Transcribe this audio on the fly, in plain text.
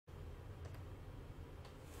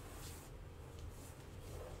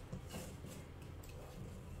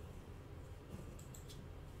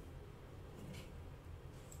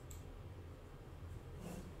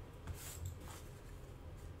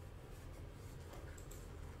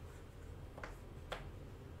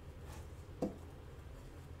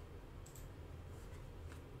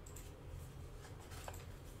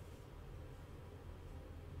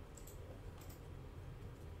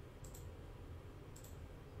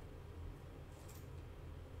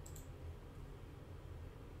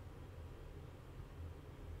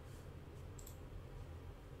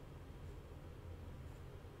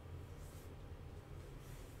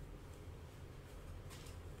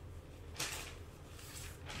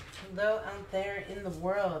Hello out there in the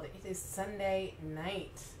world. It is Sunday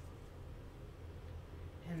night.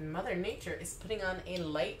 And Mother Nature is putting on a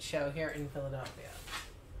light show here in Philadelphia.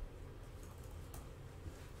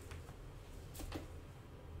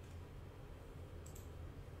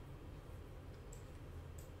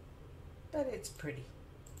 But it's pretty.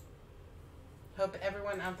 Hope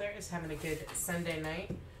everyone out there is having a good Sunday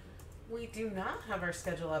night. We do not have our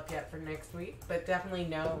schedule up yet for next week, but definitely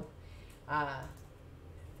know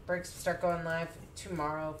breaks will start going live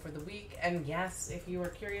tomorrow for the week. And yes, if you are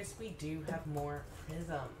curious, we do have more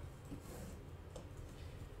Prizm,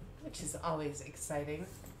 which is always exciting.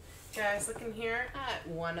 Guys, looking here at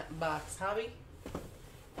One Box Hobby.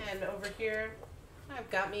 And over here, I've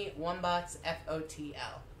got me One Box FOTL.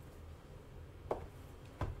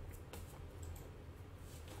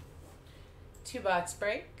 Two-box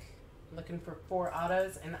break. Looking for 4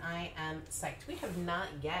 autos, and I am psyched. We have not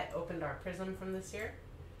yet opened our Prizm from this year.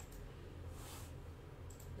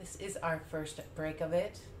 This is our first break of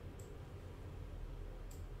it.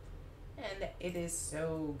 And it is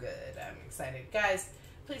so good. I'm excited. Guys,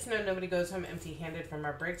 please know nobody goes home empty-handed from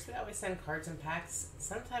our breaks. We always send cards and packs.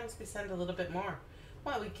 Sometimes we send a little bit more.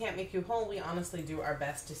 While we can't make you whole, we honestly do our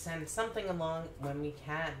best to send something along when we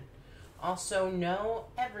can. Also know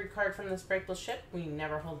every card from this break will ship. We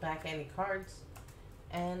never hold back any cards.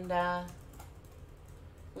 And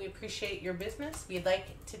we appreciate your business. We'd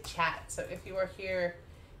like to chat. So if you are here,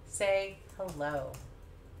 say hello.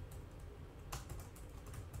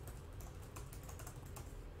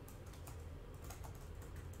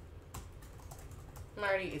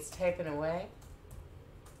 Marty is typing away.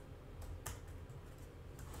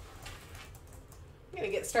 I'm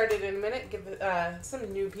going to get started in a minute, give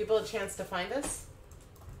some new people a chance to find us.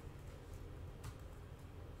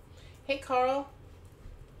 Hey, Carl.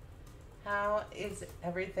 How is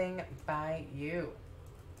everything by you?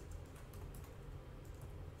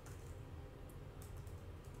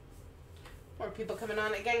 More people coming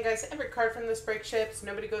on. Again, guys, every card from this break ships.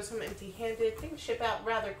 Nobody goes home empty-handed. Things ship out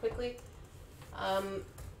rather quickly.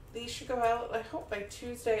 These should go out, I hope, by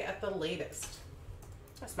Tuesday at the latest.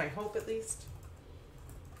 That's my hope, at least.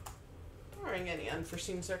 Barring any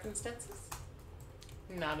unforeseen circumstances.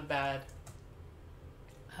 Not a bad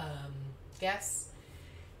guess.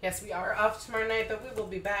 Yes, we are off tomorrow night, but we will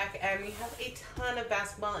be back, and we have a ton of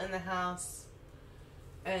basketball in the house,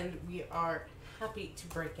 and we are happy to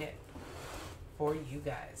break it for you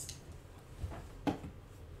guys.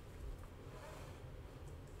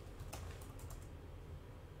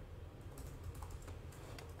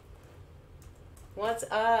 What's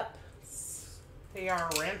up? They are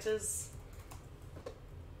ranches.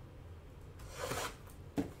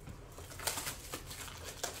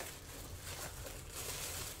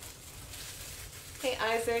 Hey,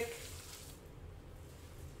 Isaac.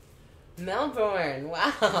 Melbourne.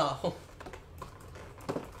 Wow.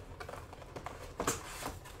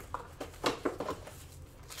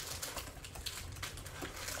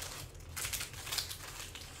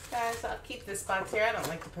 Guys, I'll keep this box here. I don't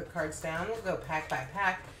like to put cards down. We'll go pack by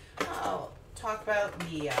pack. I'll talk about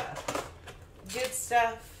the good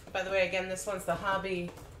stuff. By the way, again, this one's the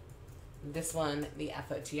hobby. This one, the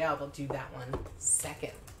FOTL. We'll do that one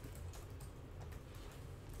second.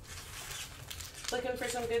 Looking for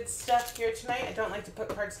some good stuff here tonight. I don't like to put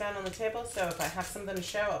cards down on the table, so if I have something to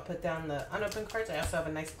show, I'll put down the unopened cards. I also have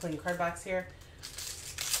a nice clean card box here.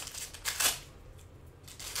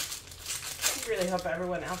 I really hope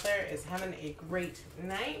everyone out there is having a great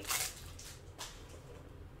night.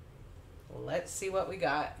 Let's see what we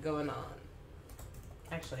got going on.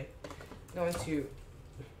 Actually, I'm going to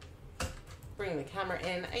bring the camera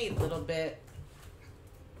in a little bit.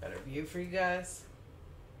 Better view for you guys.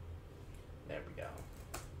 There we go.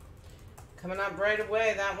 Coming up right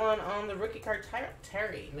away, that one on the rookie card,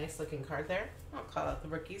 Terry. Nice looking card there. I'll call out the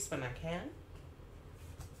rookies when I can.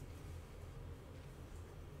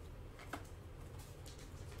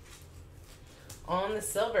 On the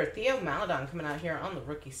silver, Theo Maladon coming out here on the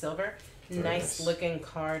rookie silver. Nice looking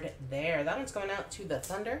card there. That one's going out to the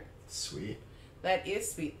Thunder. Sweet. That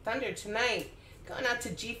is sweet. Thunder tonight going out to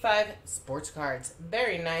G5 Sports Cards.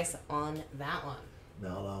 Very nice on that one.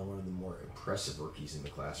 Maladon, one of the more impressive rookies in the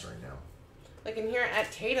class right now. Looking here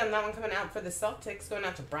at Tatum, that one coming out for the Celtics, going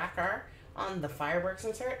out to Brackar on the Fireworks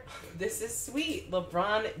insert. This is sweet.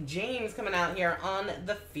 LeBron James coming out here on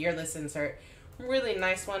the Fearless insert. Really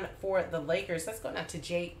nice one for the Lakers. That's going out to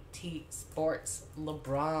JT Sports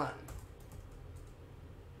LeBron.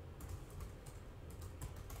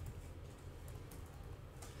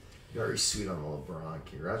 Very sweet on the LeBron.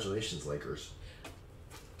 Congratulations, Lakers.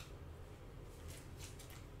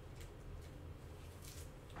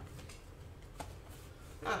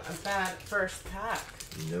 a bad first pack.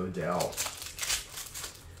 No doubt.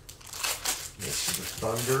 Next to the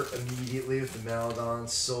Thunder immediately with the Maladon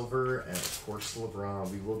Silver, and of course the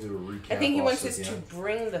LeBron. We will do a recap. I think he wants us to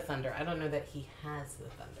bring the Thunder. I don't know that he has the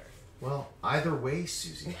Thunder. Well, either way,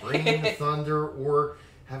 Susie. Bringing the Thunder or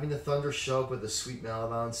having the Thunder show up with a sweet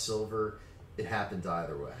Maladon Silver, it happened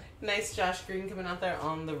either way. Nice Josh Green coming out there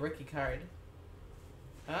on the rookie card.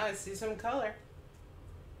 Ah, I see some color.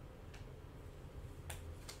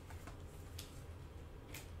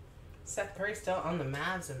 Seth Curry still on the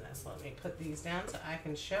Mavs in this. Let me put these down so I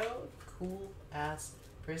can show cool ass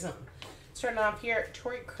Prizm. Starting off here,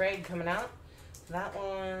 Torrey Craig coming out. That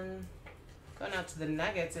one going out to the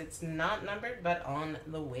Nuggets. It's not numbered, but on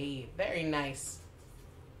the wave. Very nice.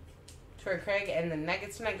 Torrey Craig and the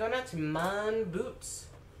Nuggets tonight going out to Mon Boots.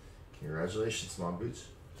 Congratulations, Mon Boots.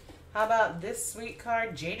 How about this sweet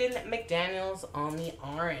card, Jaden McDaniels on the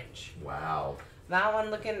orange. Wow. That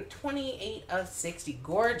one looking 28 of 60.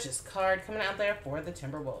 Gorgeous card coming out there for the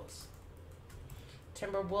Timberwolves.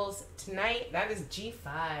 Timberwolves tonight, that is G5.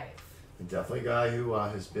 And definitely a guy who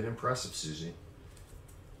has been impressive, Susie.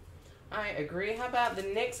 I agree. How about the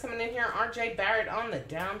Knicks coming in here? RJ Barrett on the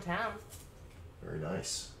downtown. Very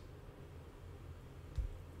nice.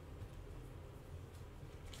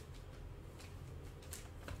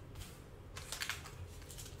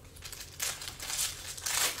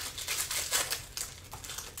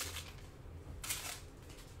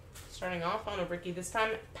 Starting off on a rookie this time,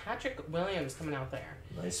 Patrick Williams coming out there.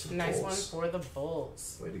 Nice Nice Bulls. one for the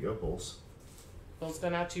Bulls. Way to go, Bulls. Bulls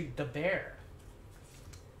going out to the Bear.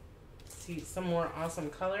 See some more awesome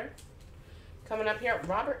color. Coming up here,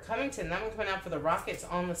 Robert Covington. That one coming out for the Rockets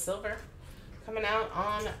on the silver. Coming out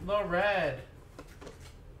on the red.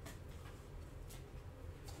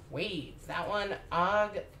 Wade. That one,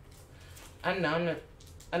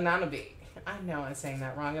 Ananobi. I know I'm saying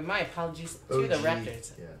that wrong, and my apologies to the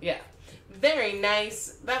Raptors. Yeah. Very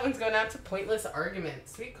nice. That one's going out to Pointless Argument.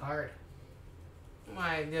 Sweet card.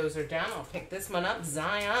 My those are down. I'll pick this one up.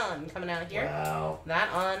 Zion coming out here. Wow. That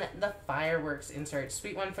on the Fireworks insert.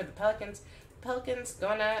 Sweet one for the Pelicans. Pelicans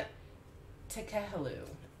going out to Kahelu.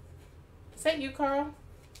 Is that you, Carl?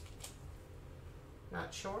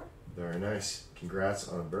 Not sure. Very nice. Congrats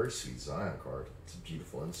on a very sweet Zion card. It's a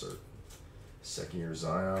beautiful insert. Second year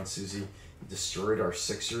Zion, Susie. He destroyed our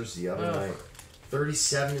Sixers the other night.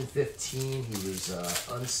 37-15. He was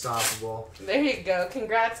unstoppable. There you go.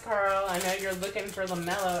 Congrats, Carl. I know you're looking for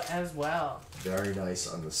LaMelo as well. Very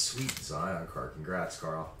nice on the sweet Zion card. Congrats,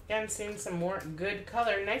 Carl. Again, seeing some more good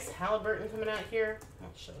color. Nice Halliburton coming out here.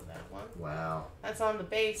 I'll show that one. Wow. That's on the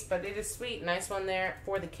base, but it is sweet. Nice one there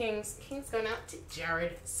for the Kings. Kings going out to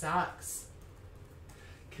Jared Sox.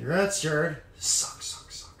 Congrats, Jared. Sucks.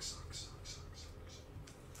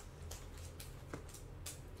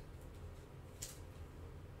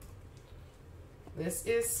 This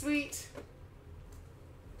is sweet.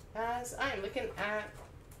 As I am looking at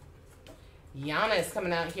Giannis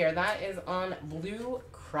coming out here. That is on blue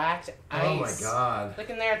cracked ice. Oh my God.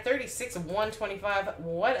 Looking there, 36 of 125.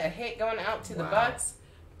 What a hit going out to the Bucks.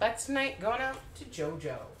 Bucks tonight going out to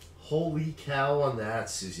JoJo. Holy cow on that,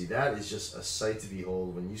 Susie. That is just a sight to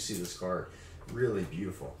behold when you see this card. Really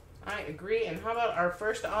beautiful. I agree. And how about our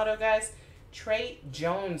first auto, guys? Trey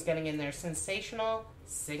Jones getting in there. Sensational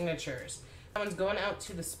signatures. That one's going out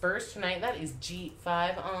to the Spurs tonight. That is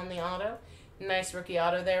G5 on the auto. Nice rookie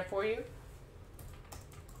auto there for you.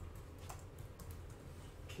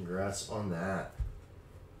 Congrats on that.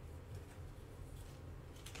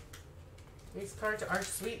 These cards are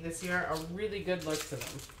sweet this year. A really good look to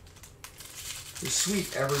them. They're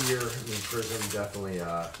sweet every year. I mean, Prizm definitely,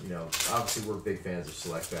 you know, obviously we're big fans of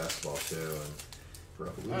Select Basketball too, and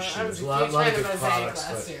Revolution. There's a lot of good products,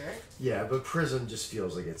 but yeah, but Prizm just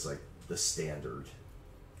feels like it's like the standard.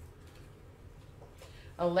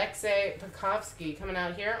 Alexei Pekovsky coming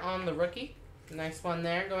out here on the rookie. Nice one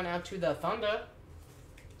there. Going out to the Thunder.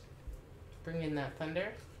 Bring in that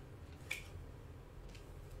Thunder.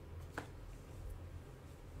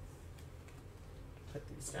 Put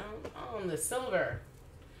these down on the silver.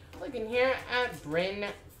 Looking here at Bryn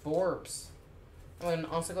Forbes. And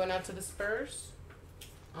also going out to the Spurs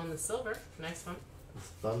on the silver. Nice one.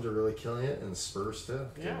 Thunder really killing it, and the Spurs too.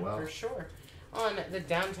 Yeah, well. for sure. On the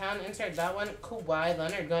downtown insert, that one, Kawhi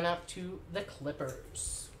Leonard going out to the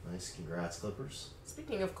Clippers. Nice, congrats, Clippers.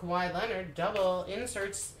 Speaking of Kawhi Leonard, double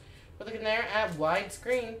inserts. We're looking there at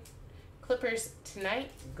widescreen. Clippers tonight,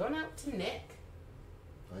 going out to Nick.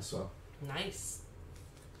 Nice one. Nice.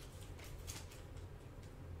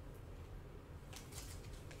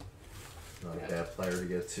 Not a bad player to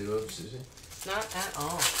get two of, Susie. Not at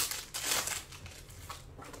all.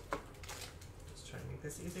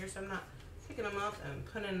 make this easier so I'm not picking them up and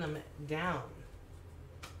putting them down.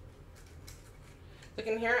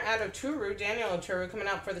 Looking here at Oturu, Daniel Oturu coming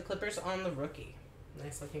out for the Clippers on the rookie.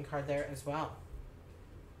 Nice looking card there as well.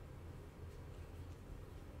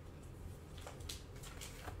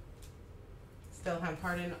 Still have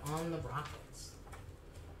Harden on the Rockets.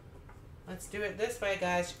 Let's do it this way,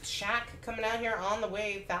 guys. Shaq coming out here on the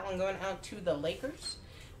wave. That one going out to the Lakers.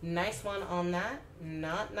 Nice one on that.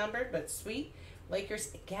 Not numbered, but sweet.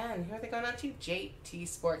 Lakers again. Who are they going out to? JT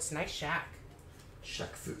Sports. Nice Shaq.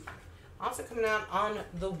 Shaq food. Also coming out on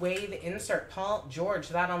the wave insert. Paul George.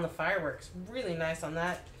 That on the fireworks. Really nice on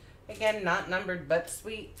that. Again, not numbered, but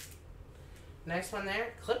sweet. Nice one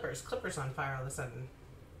there. Clippers. Clippers on fire all of a sudden.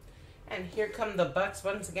 And here come the Bucks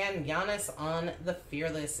once again. Giannis on the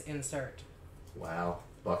Fearless insert. Wow.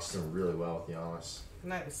 Bucks doing really well with Giannis.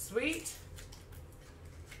 And that was sweet.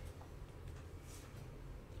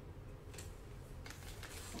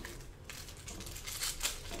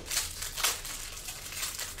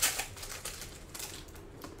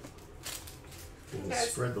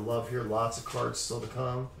 Spread the love here. Lots of cards still to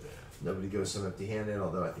come. Nobody goes home empty-handed,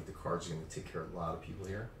 although I think the cards are going to take care of a lot of people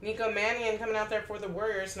here. Nico Mannion coming out there for the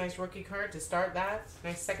Warriors. Nice rookie card to start that.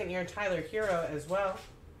 Nice second year Tyler Hero as well.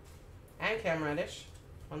 And Cam Reddish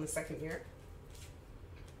on the second year.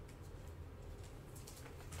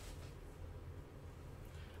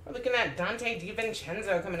 We're looking at Dante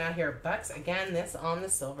DiVincenzo coming out here. Bucks again, this on the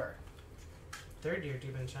silver. Third year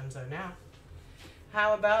DiVincenzo now.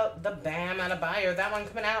 How about the Bam Adebayo? That one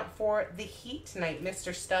coming out for the Heat tonight.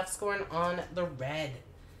 Mr. Stuff scoring on the red.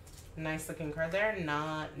 Nice looking card there.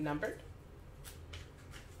 Not numbered.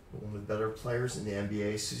 One of the better players in the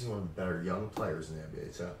NBA. Susan, one of the better young players in the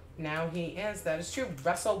NBA, too. Now he is. That is true.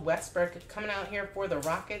 Russell Westbrook coming out here for the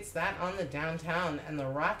Rockets. That on the downtown. And the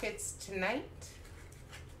Rockets tonight.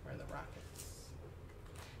 Where are the Rockets?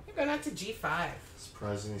 They're going out to G5.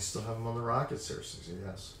 Surprisingly, still have them on the Rockets here, Susie.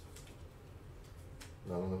 Yes.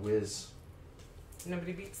 Not on the Wiz.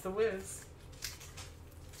 Nobody beats the Wiz.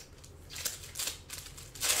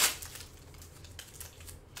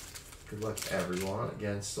 Good luck, everyone.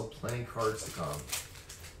 Again, still plenty of cards to come.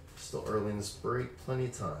 Still early in this break. Plenty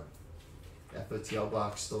of time. FOTL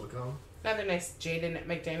box still to come. Another nice Jaden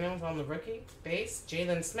McDaniels on the rookie base.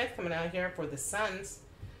 Jalen Smith coming out here for the Suns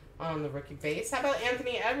on the rookie base. How about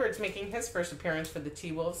Anthony Edwards making his first appearance for the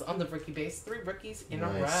T-Wolves on the rookie base? 3 rookies in a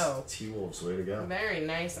row. T-Wolves, way to go. Very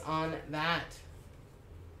nice on that.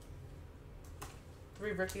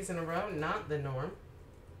 3 rookies in a row, not the norm.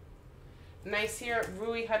 Nice here,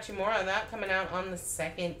 Rui Hachimura. That coming out on the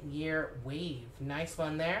second year wave. Nice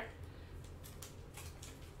one there.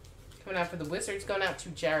 Coming out for the Wizards, going out to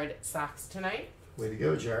Jared Sox tonight. Way to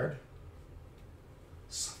go, Jared.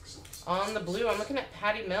 On the blue, I'm looking at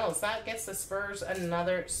Patty Mills. That gets the Spurs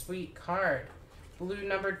another sweet card. Blue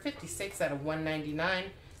numbered 56 out of 199.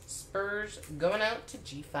 Spurs going out to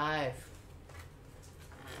G5.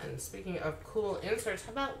 And speaking of cool inserts,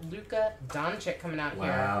 how about Luka Doncic coming out here?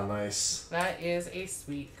 Wow, nice. That is a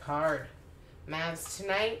sweet card. Mavs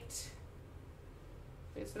tonight.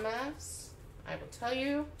 Who's the Mavs? I will tell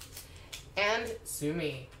you. And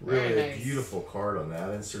Sumi. Really Very nice. Beautiful card on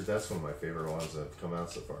that insert. That's one of my favorite ones that have come out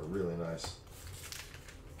so far. Really nice.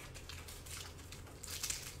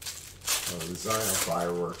 The design of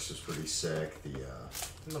fireworks is pretty sick. The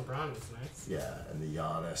LeBron is nice. Yeah, and the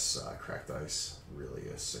Giannis cracked ice really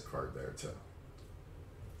a sick card there too.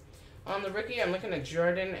 On the rookie, I'm looking at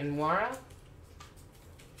Jordan and Nwora.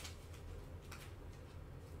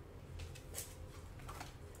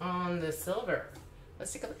 On the silver,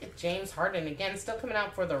 let's take a look at James Harden again. Still coming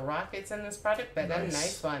out for the Rockets in this product, but a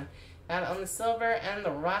nice one. That on the silver, and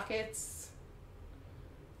the Rockets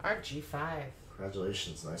are G5.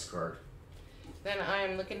 Congratulations, nice card. Then I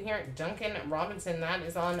am looking here at Duncan Robinson. That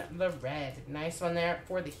is on the red. Nice one there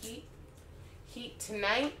for the Heat. Heat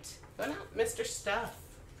tonight. Going out, Mr. Stuff.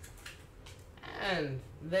 And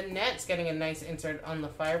the Nets getting a nice insert on the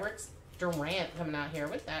fireworks. Durant coming out here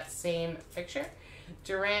with that same picture.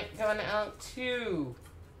 Durant going out to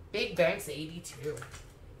Big Banks 82.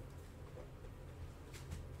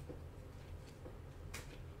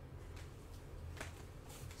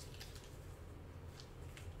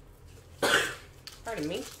 Pardon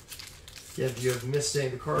me. Yeah, if you have missed any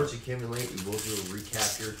of the cards, you came in late, we will do a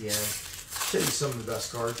recap here at the end. Show you some of the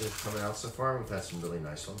best cards that have come out so far. We've had some really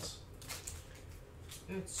nice ones.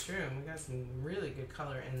 It's true. We got some really good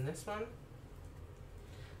color in this one.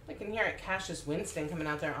 Looking here at Cassius Winston coming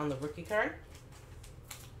out there on the rookie card.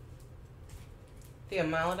 Theo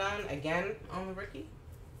Maledon again on the rookie.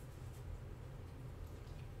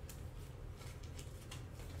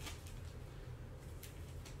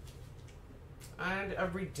 And a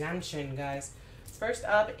redemption, guys. First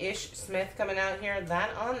up, Ish Smith coming out here.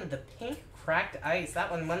 That on the pink cracked ice. That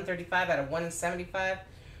one 135 out of 175.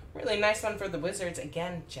 Really nice one for the Wizards.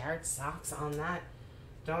 Again, Jared Sox on that.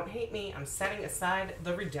 Don't hate me. I'm setting aside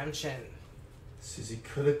the redemption. Susie,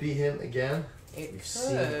 could it be him again? We've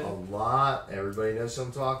seen a lot. Everybody knows what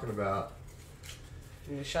I'm talking about.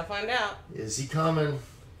 We shall find out. Is he coming?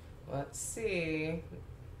 Let's see.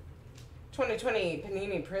 2020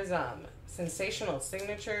 Panini Prizm. Sensational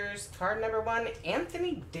signatures. Card number 1,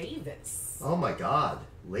 Anthony Davis. Oh my God.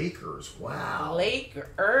 Lakers. Wow. Lakers.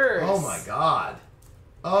 Oh my God.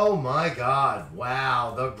 Oh my God.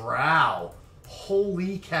 Wow. The brow.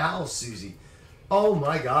 Holy cow, Susie. Oh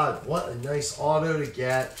my God. What a nice auto to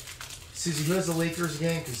get. Susie, who has the Lakers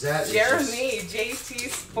again? Because that is Jeremy, JT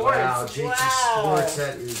Sports. Wow, JT Sports.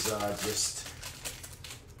 That is just...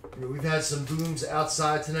 You know, we've had some booms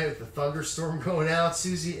outside tonight with the thunderstorm going out,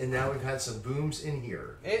 Susie, and now we've had some booms in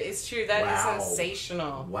here. It is true. That is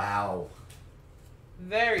sensational. Wow.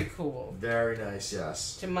 Very cool. Very nice,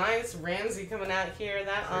 yes. Jemias Ramsey coming out here.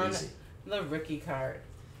 That crazy. On the rookie card.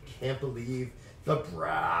 Can't believe the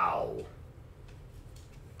brow.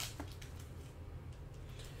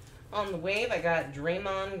 On the wave, I got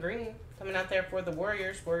Draymond Green coming out there for the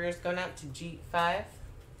Warriors. Warriors going out to G5.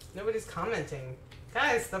 Nobody's commenting.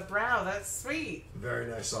 Guys, the brow, that's sweet. Very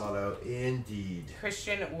nice auto, indeed.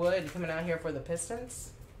 Christian Wood coming out here for the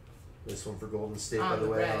Pistons. This one for Golden State, by the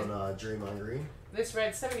way, on Draymond Green. This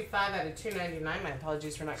red, 75 out of 299. My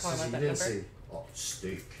apologies for not calling out that number. You didn't say, oh,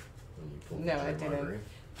 steak. When you pulled no, I didn't. Green.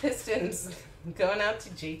 Pistons going out to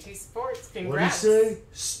JT Sports. Congrats. What do you say?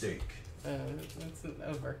 Steak. It's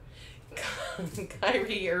over.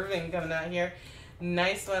 Kyrie Irving coming out here.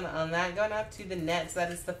 Nice one on that. Going out to the Nets.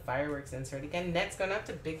 That is the fireworks insert. Again, Nets going out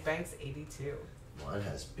to Big Banks 82. Mine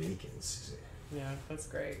has bacon, Susie. Yeah, that's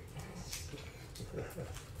great.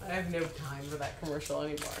 I have no time for that commercial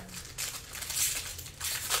anymore.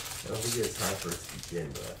 I don't think you have time for it to begin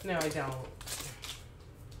with. No, I don't.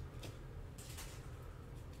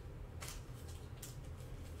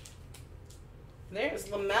 There's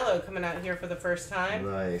LaMelo coming out here for the first time.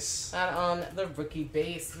 Nice. That on the rookie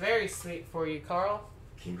base. Very sweet for you, Carl.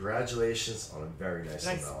 Congratulations on a very nice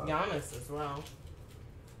LaMelo. Nice Giannis as well.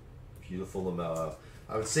 Beautiful LaMelo.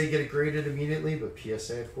 I would say get it graded immediately, but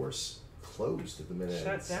PSA, of course, closed at the minute.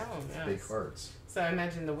 Shut down, yes. Big cards. So I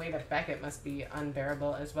imagine the weight of Beckett must be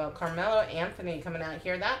unbearable as well. Carmelo Anthony coming out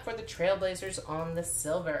here. That for the Trailblazers on the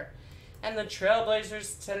silver. And the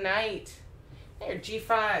Trailblazers tonight. They're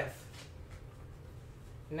G5.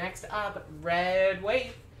 Next up, Red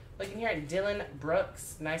Wave. Looking here at Dylan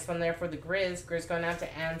Brooks. Nice one there for the Grizz. Grizz going out to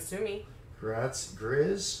Ansumi. Congrats,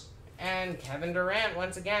 Grizz. And Kevin Durant,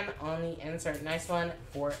 once again, on the insert. Nice one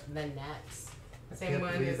for the Nets. Same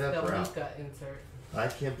one as the Luka insert. I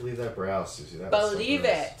can't believe that brow, Susie. That believe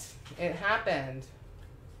it. It happened.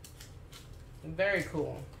 Very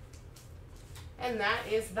cool. And that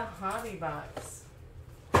is the hobby box.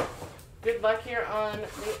 Good luck here on the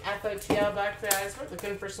FOTL box, guys. We're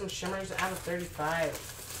looking for some shimmers out of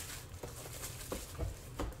 35.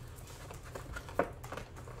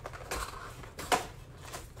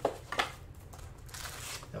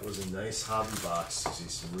 That was a nice hobby box. You see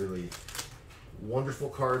some really wonderful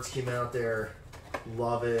cards came out there.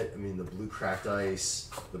 Love it. I mean, the blue cracked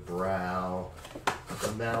ice, the brow, the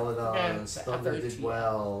Maladons, Thunder did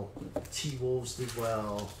well, T-Wolves did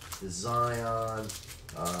well, the Zion.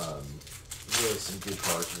 Really some good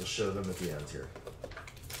cards. We'll show them at the end here.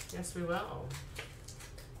 Yes, we will.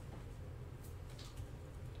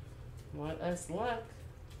 What us luck.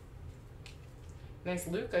 Nice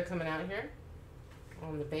Luka coming out here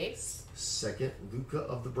on the base. Second Luka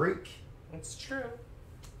of the break. That's true.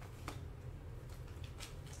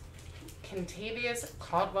 Contavious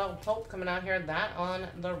Caldwell Pope coming out here. That on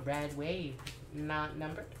the red wave. Not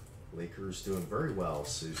numbered. Lakers doing very well,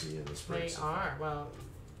 Susie, in this break. They are. Well,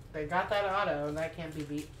 they got that auto. That can't be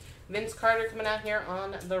beat. Vince Carter coming out here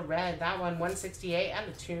on the red. That one, 168 out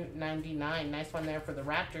of 299. Nice one there for the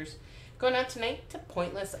Raptors. Going out tonight to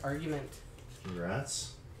Pointless Argument.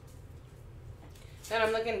 Congrats. Then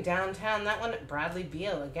I'm looking downtown. That one, Bradley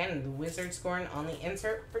Beal. Again, the Wizard scoring on the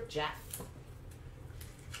insert for Jeff.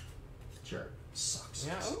 Jared sucks.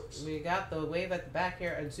 Yeah, we got the wave at the back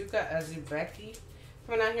here. Azuka Azubeki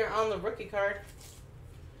coming out here on the rookie card.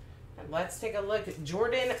 And let's take a look.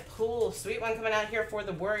 Jordan Poole. Sweet one coming out here for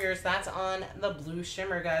the Warriors. That's on the blue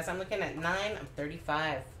shimmer, guys. I'm looking at 9 of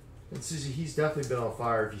 35. And Susie, he's definitely been on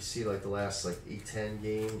fire. If you see like the last 8-10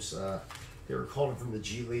 games, they were calling him from the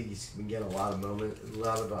G League. He's been getting a lot of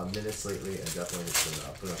minutes lately, and definitely has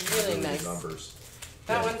been putting up really nice numbers.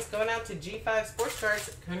 That one's going out to G5 Sports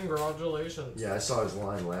Cards. Congratulations. Yeah, I saw his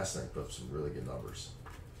line last night. Put up some really good numbers.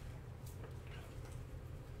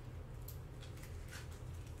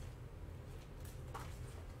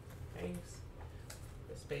 Thanks.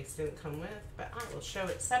 This base didn't come with, but I will show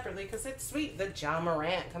it separately because it's sweet. The John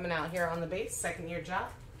Morant coming out here on the base. Second-year job.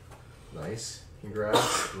 Nice.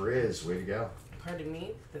 Congrats, Grizz. Way to go. Pardon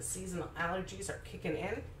me. The seasonal allergies are kicking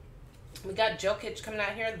in. We got Jokic coming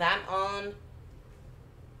out here. That on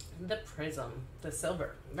the Prizm, the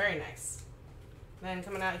silver. Very nice. Then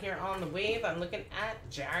coming out here on the wave, I'm looking at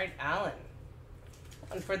Jared Allen.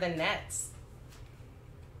 One for the Nets.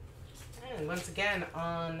 And once again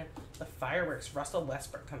on the fireworks, Russell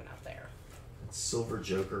Westbrook coming out there. Silver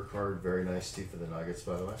Joker card. Very nice too for the Nuggets,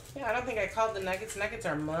 by the way. Yeah, I don't think I called the Nuggets. Nuggets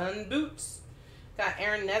are Mun Boots. Got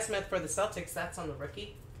Aaron Nesmith for the Celtics. That's on the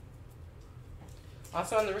rookie.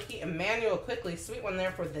 Also on the rookie, Emmanuel Quickly. Sweet one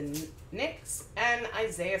there for the Knicks. And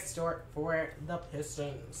Isaiah Stewart for the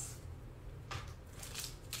Pistons.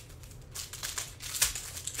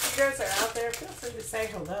 If you guys are out there, feel free to say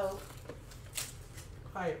hello.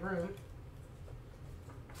 Quiet room.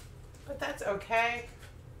 But that's okay.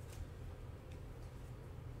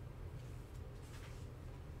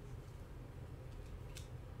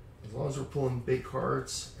 As long as we're pulling big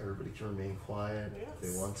cards, everybody can remain quiet if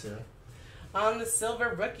they want to. On the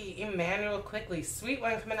silver rookie, Emmanuel Quickly. Sweet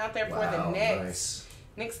one coming out there for the Knicks. Nice.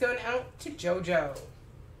 Knicks going out to JoJo.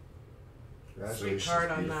 Congratulations. Sweet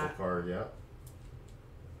card on Beautiful that. card, yep.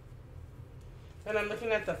 And I'm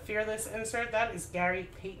looking at the Fearless insert. That is Gary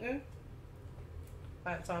Payton.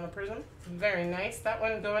 That's on the Prizm. Very nice. That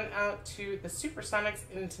one going out to the Supersonics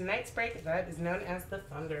in tonight's break. That is known as the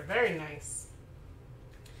Thunder. Very nice.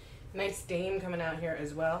 Nice Dame coming out here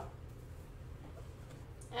as well.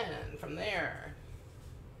 And from there,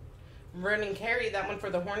 Vernon Carey, that one for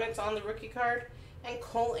the Hornets on the rookie card. And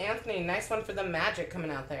Cole Anthony, nice one for the Magic coming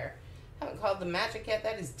out there. Haven't called the Magic yet.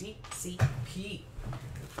 That is DCP.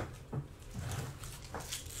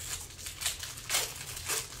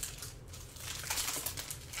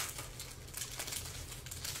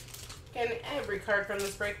 And every card from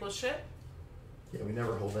this break will ship. Yeah, we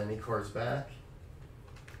never hold any cards back.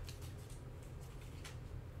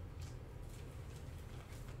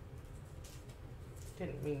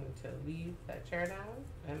 Didn't mean to leave that chair down.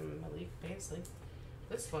 And Malik Paisley.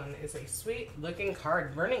 This one is a sweet looking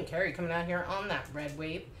card. Vernon Carey coming out here on that red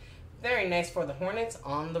wave. Very nice for the Hornets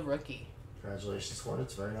on the rookie. Congratulations,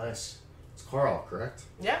 Hornets. Very nice. It's Carl, correct?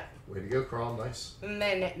 Yep. Way to go, Carl. Nice. And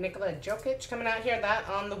then Nikola Jokic coming out here. That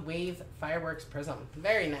on the wave fireworks Prizm.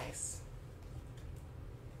 Very nice.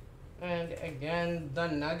 And again, the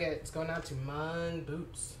Nuggets going out to Mun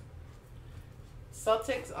Boots.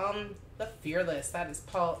 Celtics on the Fearless. That is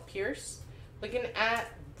Paul Pierce. Looking at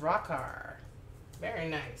Brockar. Very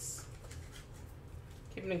nice.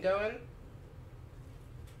 Keeping it going.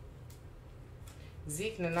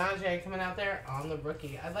 Zeke Nnaji coming out there on the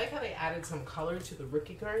rookie. I like how they added some color to the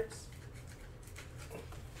rookie cards.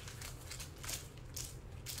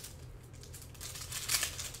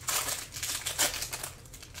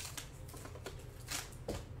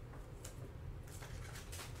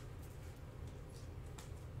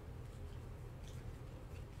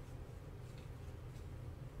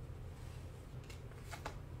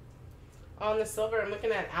 On the silver, I'm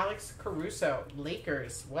looking at Alex Caruso.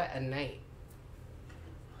 Lakers, what a night.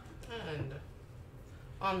 And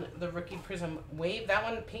on the rookie Prizm wave, that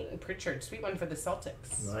one, Peyton Pritchard. Sweet one for the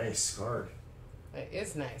Celtics. Nice card. It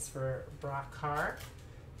is nice for Brock Carr.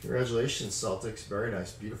 Congratulations, Celtics. Very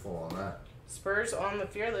nice. Beautiful on that. Spurs on the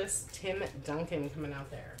Fearless, Tim Duncan coming out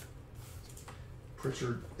there.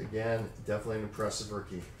 Pritchard, again, definitely an impressive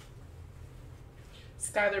rookie.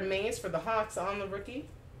 Skylar Mays for the Hawks on the rookie.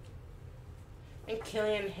 And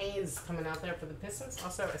Killian Hayes coming out there for the Pistons.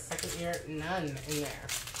 Also a second-year none in there.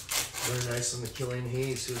 Very nice on the Killian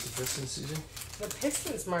Hayes. Who's the Pistons, Susan? The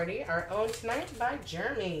Pistons, Marty, are owned tonight by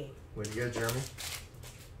Jeremy. Way to go, Jeremy.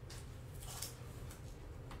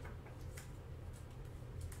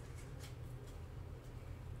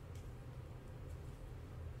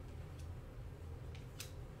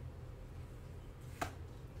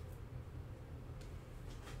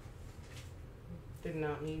 Did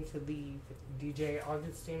not mean to leave DJ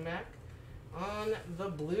Augustine Mack on the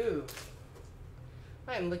blue.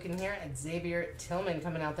 I'm looking here at Xavier Tillman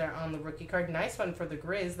coming out there on the rookie card. Nice one for the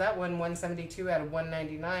Grizz. That one, 172 out of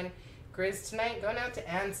 199. Grizz tonight going out to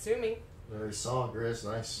Ann Sumi. Very solid, Grizz.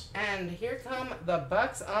 Nice. And here come the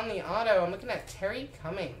Bucks on the auto. I'm looking at Terry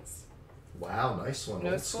Cummings. Wow, nice one.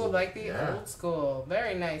 No school like the old school.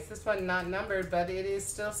 Very nice. This one not numbered, but it is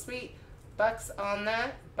still sweet. Bucks on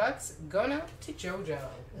that. Bucks going out to JoJo.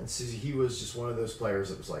 And Susie, he was just one of those players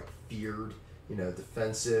that was like feared, you know,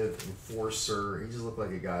 defensive, enforcer. He just looked like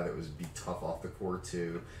a guy that would be tough off the court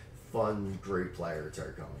too. Fun, great player,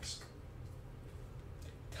 Terry Comics.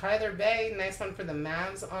 Tyler Bay, nice one for the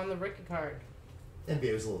Mavs on the rookie card.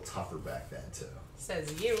 NBA was a little tougher back then too.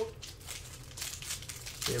 Says you.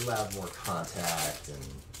 They allowed more contact and.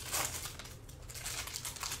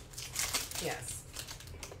 Yes.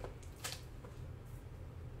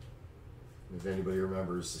 If anybody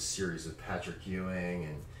remembers the series of Patrick Ewing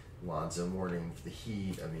and Lonzo Mourning for the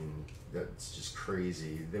Heat, I mean, that's just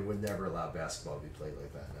crazy. They would never allow basketball to be played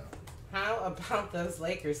like that now. How about those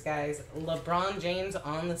Lakers, guys? LeBron James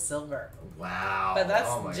on the silver. Wow. But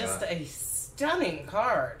that's just a stunning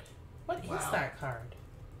card. What is that card?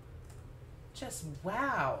 Just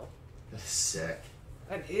wow. That's sick.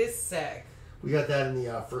 That is sick. We got that in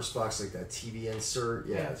the first box, like that TV insert.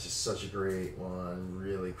 Yeah, it's just such a great one.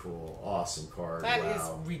 Really cool. Awesome card. That is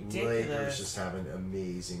ridiculous. Lakers just have an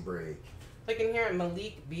amazing break. Looking here at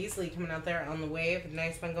Malik Beasley coming out there on the wave.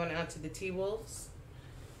 Nice one going out to the T-Wolves.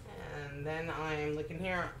 And then I'm looking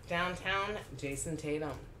here downtown, Jason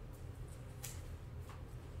Tatum.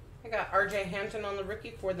 I got RJ Hampton on the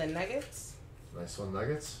rookie for the Nuggets. Nice one,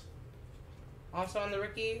 Nuggets. Also on the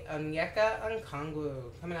rookie, Onyeka Okongwu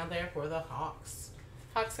coming out there for the Hawks.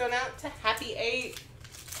 Hawks going out to Happy 8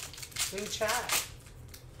 in chat.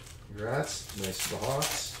 Congrats. Nice for the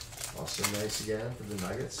Hawks. Also nice again for the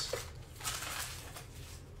Nuggets.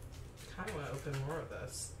 Kind of want to open more of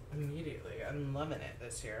this immediately. I'm loving it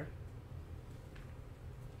this year.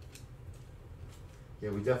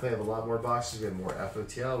 Yeah, we definitely have a lot more boxes. We have more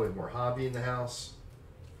FOTL. We have more hobby in the house.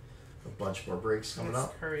 A bunch more breaks coming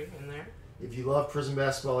up. Curry in there. If you love Prizm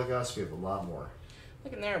basketball like us, we have a lot more.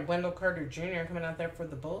 Looking there at Wendell Carter Jr. coming out there for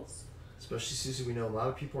the Bulls. Especially, Susie, we know a lot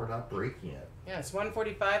of people are not breaking it. Yeah, it's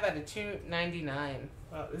 145 out of 299.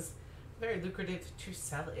 Well, it was very lucrative to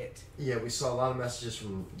sell it. Yeah, we saw a lot of messages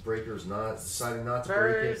from breakers deciding not to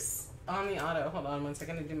break it. On the auto. Hold on one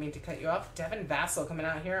second. I didn't mean to cut you off. Devin Vassell coming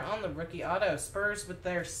out here on the rookie auto. Spurs with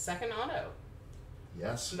their second auto.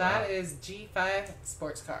 Yes. That is G5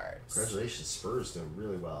 Sports Cards. Congratulations, Spurs doing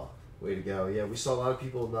really well. Way to go. Yeah, we saw a lot of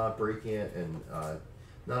people not breaking it, and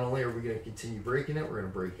not only are we going to continue breaking it, we're going to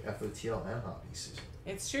break FOTL and hobby, Susan.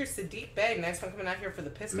 It's true. Sadiq Bey, nice one coming out here for the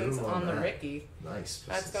Pistons on the Ricky. Nice. Pistons.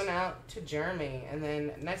 That's going out to Jeremy. And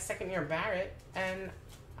then nice second year Barrett and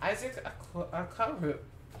Isaac Okoro.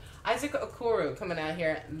 Isaac Okoro coming out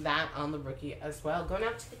here, that on the rookie as well. Going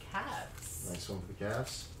out to the Cavs. Nice one for the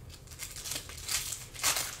Cavs.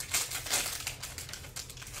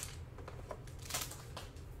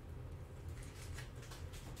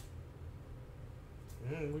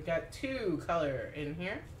 We got 2 color in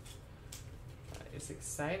here. That is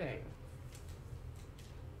exciting.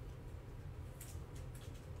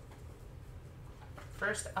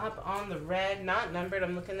 First up on the red, not numbered,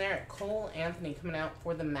 I'm looking there at Cole Anthony coming out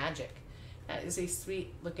for the Magic. That is a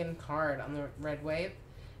sweet looking card on the red wave.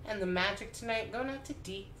 And the Magic tonight going out to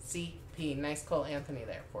DCP. Nice Cole Anthony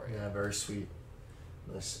there for you. Yeah, very sweet.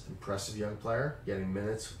 Nice, impressive young player. Getting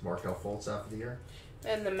minutes with Markelle Fultz out for the year.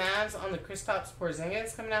 And the Mavs on the Kristaps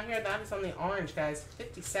Porzingis coming out here. That is on the orange, guys.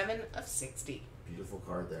 57 of 60. Beautiful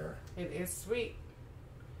card there. It is sweet.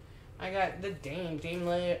 I got the Dame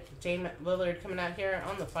Lillard coming out here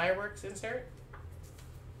on the fireworks insert.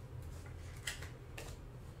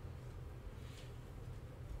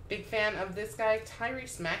 Big fan of this guy,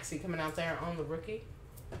 Tyrese Maxey coming out there on the rookie.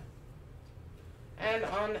 And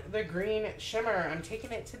on the green shimmer, I'm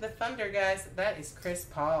taking it to the Thunder, guys. That is Chris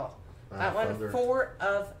Paul. That one, Thunder. 4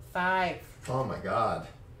 of 5. Oh my God.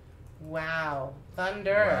 Wow.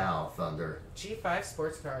 Thunder. Wow, Thunder. G5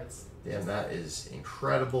 Sports Cards. Damn, that is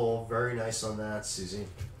incredible. Very nice on that, Susie.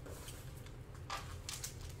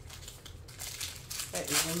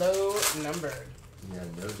 That is low numbered. Yeah,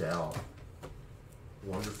 no doubt.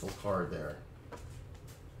 Wonderful card there. The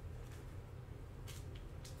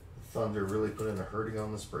Thunder really put in a hurting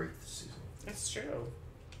on this break this season. It's true.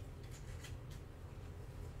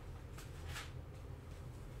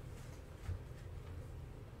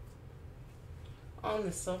 On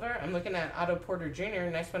the silver, I'm looking at Otto Porter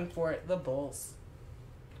Jr. Nice one for the Bulls.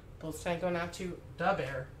 Bulls tonight going out to the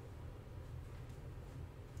Bear.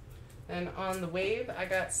 And on the wave, I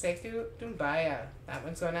got Sekou Doumbouya. That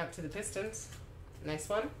one's going out to the Pistons. Nice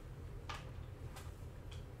one.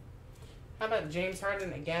 How about James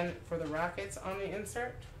Harden again for the Rockets on the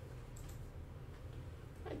insert?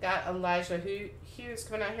 I got Elijah Hughes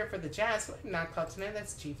coming out here for the Jazz. Who I did not call tonight.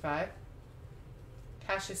 That's G5.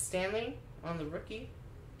 Cassius Stanley on the rookie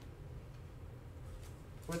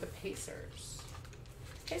for the Pacers.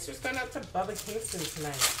 Pacers going out to Bubba Kingston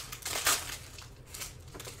tonight.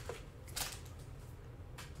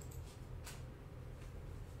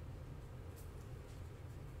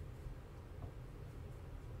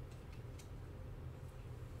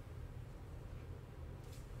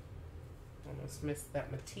 Almost missed that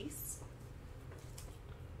Matisse.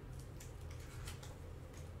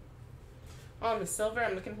 On the silver,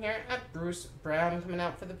 I'm looking here at Bruce Brown coming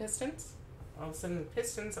out for the Pistons. All of a sudden, the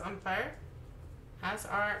Pistons on fire. As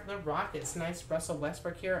are the Rockets. Nice Russell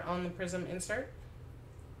Westbrook here on the Prizm insert.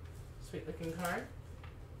 Sweet looking card.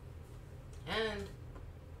 And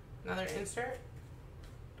another insert.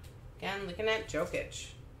 Again, looking at Jokic.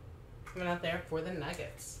 Coming out there for the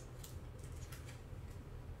Nuggets.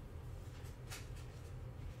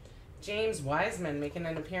 James Wiseman making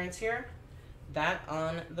an appearance here. That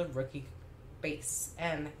on the rookie base.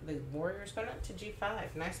 And the Warriors going up to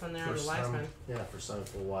G5. Nice one there on the Wiseman. Yeah, for some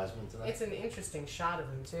for Wiseman tonight. It's an interesting shot of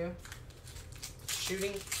him, too.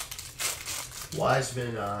 Shooting.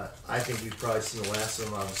 Wiseman, I think we've probably seen the last of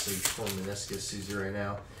him. Obviously, torn meniscus, Susie, right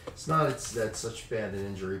now. That's such bad an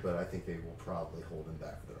injury, but I think they will probably hold him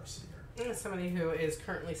back for the rest of the year. As somebody who is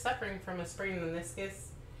currently suffering from a sprained meniscus,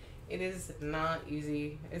 it is not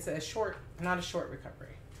easy. It's not a short recovery.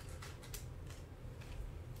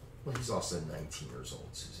 Well, he's also 19 years old,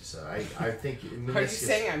 Susie. So I think meniscus. Are you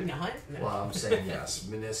saying I'm not? No. Well, I'm saying yes.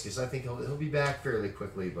 Meniscus. I think he'll be back fairly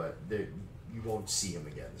quickly, but you won't see him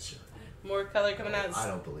again this year. More color coming out. I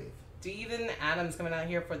don't believe. Steven Adams coming out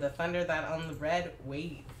here for the Thunder. That on the red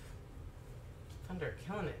wave. Thunder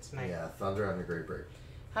killing it tonight. Yeah, Thunder having a great break.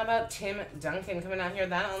 How about Tim Duncan coming out here?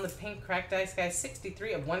 That on the pink cracked ice guy.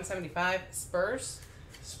 63 of 175. Spurs.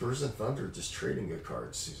 Spurs and Thunder just trading good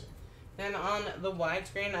cards, Susan. Then on the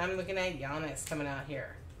widescreen, I'm looking at Giannis coming out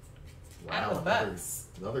here. Wow, and the Bucks.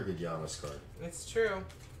 Another good Giannis card. It's true.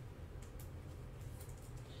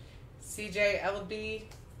 CJ Ellaby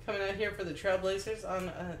coming out here for the Trailblazers on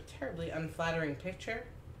a terribly unflattering picture.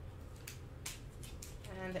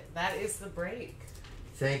 And that is the break.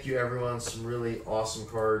 Thank you, everyone. Some really awesome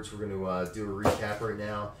cards. We're going to do a recap right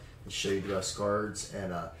now and show you the best cards.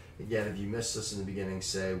 And again, if you missed us in the beginning,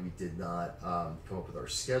 say we did not come up with our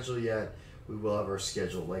schedule yet. We will have our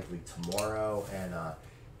schedule likely tomorrow.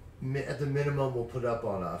 And at the minimum, we'll put up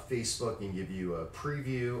on Facebook and give you a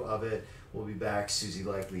preview of it. We'll be back, Susie,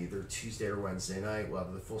 likely either Tuesday or Wednesday night. We'll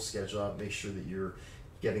have the full schedule up. Make sure that you're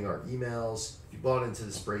getting our emails. If you bought into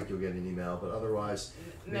this break, you'll get an email. But otherwise,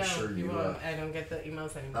 make sure you won't. I don't get the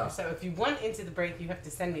emails anymore. Oh. So if you want into the break, you have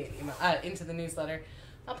to send me an email into the newsletter.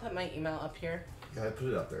 I'll put my email up here. Yeah, I put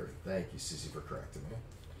it up there. Thank you, Susie, for correcting me.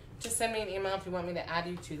 Just send me an email if you want me to add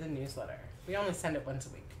you to the newsletter. We only send it once a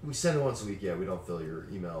week. We send it once a week, yeah. We don't fill your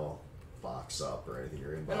email box up or anything,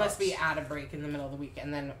 your inbox. Unless we add a break in the middle of the week,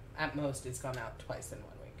 and then at most it's gone out twice in 1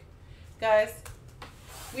 week. Guys,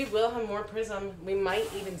 we will have more Prizm. We might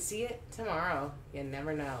even see it tomorrow. You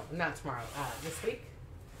never know. Not tomorrow. This week.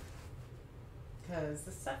 Because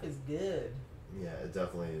the stuff is good. Yeah, it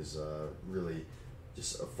definitely is really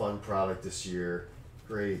just a fun product this year.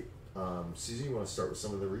 Great. Susie, you want to start with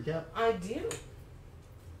some of the recap? I do.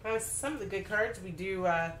 Some of the good cards we do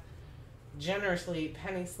generously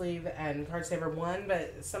penny sleeve and card saver 1,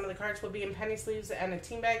 but some of the cards will be in penny sleeves and a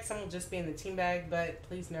team bag. Some will just be in the team bag, but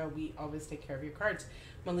please know we always take care of your cards.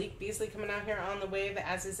 Malik Beasley coming out here on the wave,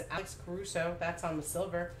 as is Alex Caruso. That's on the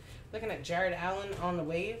silver. Looking at Jared Allen on the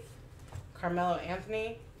wave. Carmelo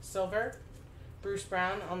Anthony, silver. Bruce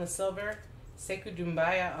Brown on the silver. Sekou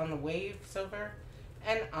Doumbouya on the wave, silver.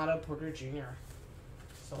 And Otto Porter Jr.,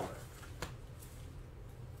 silver.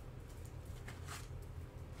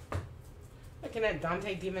 Looking at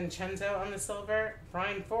Dante DiVincenzo on the silver.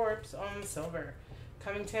 Brian Forbes on the silver.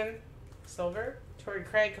 Covington, silver. Torrey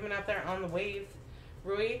Craig coming out there on the wave.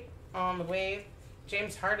 Rui on the wave.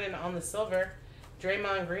 James Harden on the silver.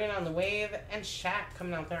 Draymond Green on the wave. And Shaq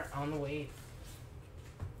coming out there on the wave.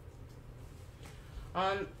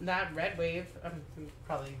 On that red wave,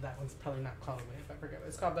 that one's probably not called a wave, I forget what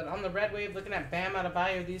it's called, but on the red wave, looking at Bam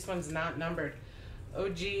Adebayo, these ones not numbered.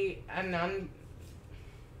 OG Anunoby.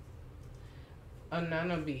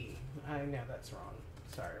 I know that's wrong.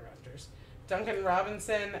 Sorry, Raptors. Duncan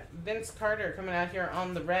Robinson, Vince Carter coming out here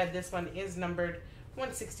on the red. This one is numbered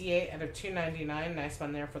 168 out of 299. Nice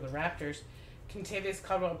one there for the Raptors. Kentavious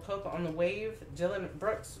Caldwell-Pope on the wave. Dylan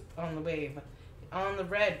Brooks on the wave. On the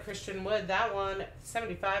red, Christian Wood. That one,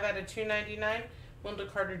 75 out of 299. Wendell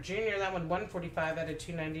Carter Jr., that one, 145 out of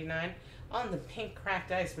 299. On the pink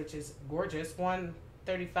cracked ice, which is gorgeous,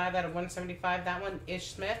 135 out of 175. That one,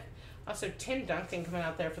 Ish Smith. Also, Tim Duncan coming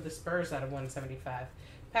out there for the Spurs out of 175.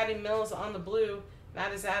 Patty Mills on the blue.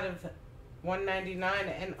 That is out of 199.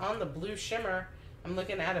 And on the blue shimmer, I'm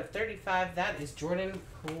looking out of 35. That is Jordan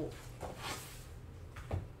Poole.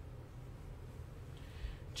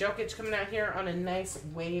 Jokic coming out here on a nice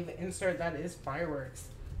wave insert. That is Fireworks.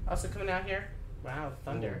 Also coming out here. Wow,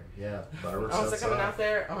 Thunder. Ooh, yeah, Fireworks. Also coming out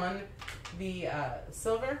there on the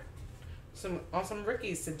silver. Some awesome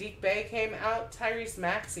rookies. Sadiq Bey came out. Tyrese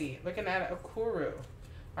Maxey. Looking at Okuru.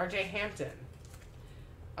 RJ Hampton.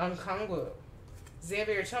 Okongwu.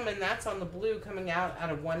 Xavier Tillman. That's on the blue coming out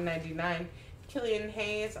of 199. Killian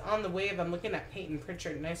Hayes on the wave. I'm looking at Peyton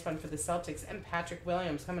Pritchard. Nice one for the Celtics. And Patrick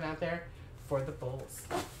Williams coming out there for the Bulls.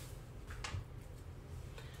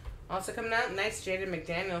 Also coming out, nice Jaden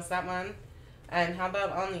McDaniels, that one. And how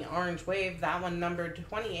about on the orange wave, that one numbered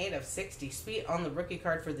 28 of 60. Sweet on the rookie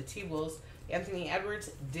card for the T-Wolves. Anthony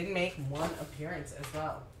Edwards did make one appearance as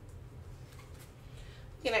well.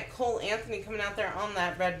 Looking at Cole Anthony coming out there on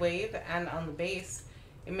that red wave and on the base.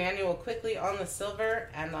 Emmanuel quickly on the silver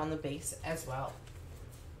and on the base as well.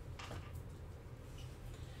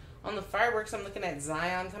 On the Fireworks, I'm looking at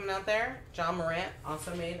Zion coming out there. John Morant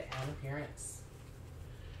also made an appearance.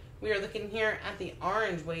 We are looking here at the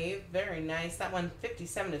orange wave. Very nice. That one,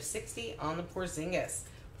 57 of 60 on the Porzingis.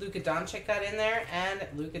 Luka Doncic got in there, and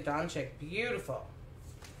Luka Doncic. Beautiful.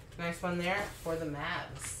 Nice one there for the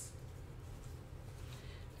Mavs.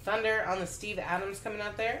 Thunder on the Steve Adams coming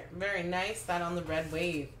out there. Very nice. That on the red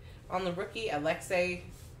wave. On the rookie, Alexei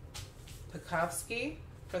Pekovsky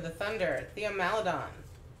for the Thunder. Theo Maledon.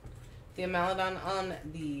 The Maledon on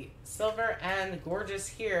the silver, and gorgeous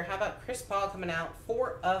here. How about Chris Paul coming out?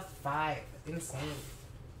 4 of 5. Insane.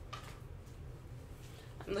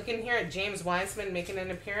 I'm looking here at James Wiseman making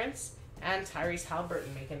an appearance, and Tyrese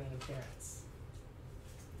Halliburton making an appearance.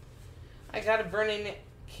 I got a Vernon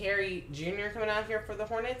Carey Jr. coming out here for the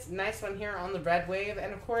Hornets. Nice one here on the red wave,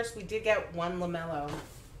 and of course we did get one LaMelo.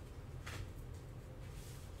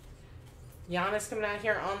 Giannis coming out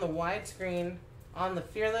here on the widescreen. On the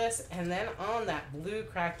Fearless, and then on that blue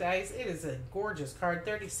cracked ice. It is a gorgeous card,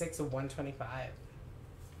 36 of 125.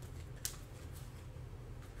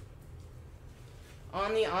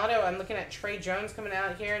 On the auto, I'm looking at Trey Jones coming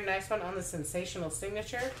out here. Nice one on the sensational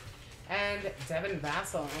signature. And Devin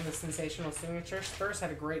Vassell on the sensational signature. Spurs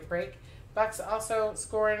had a great break. Bucks also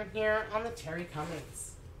scoring here on the Terry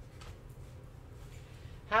Cummings.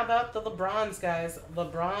 How about the LeBrons, guys?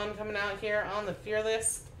 LeBron coming out here on the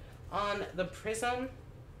Fearless. On the Prizm,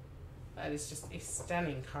 that is just a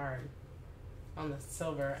stunning card on the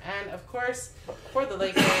silver. And, of course, for the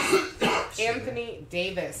Lakers, Anthony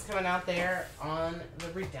Davis coming out there on the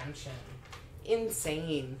Redemption.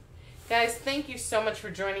 Insane. Guys, thank you so much for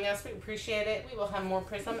joining us. We appreciate it. We will have more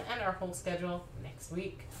Prizm and our whole schedule next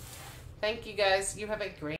week. Thank you, guys. You have a great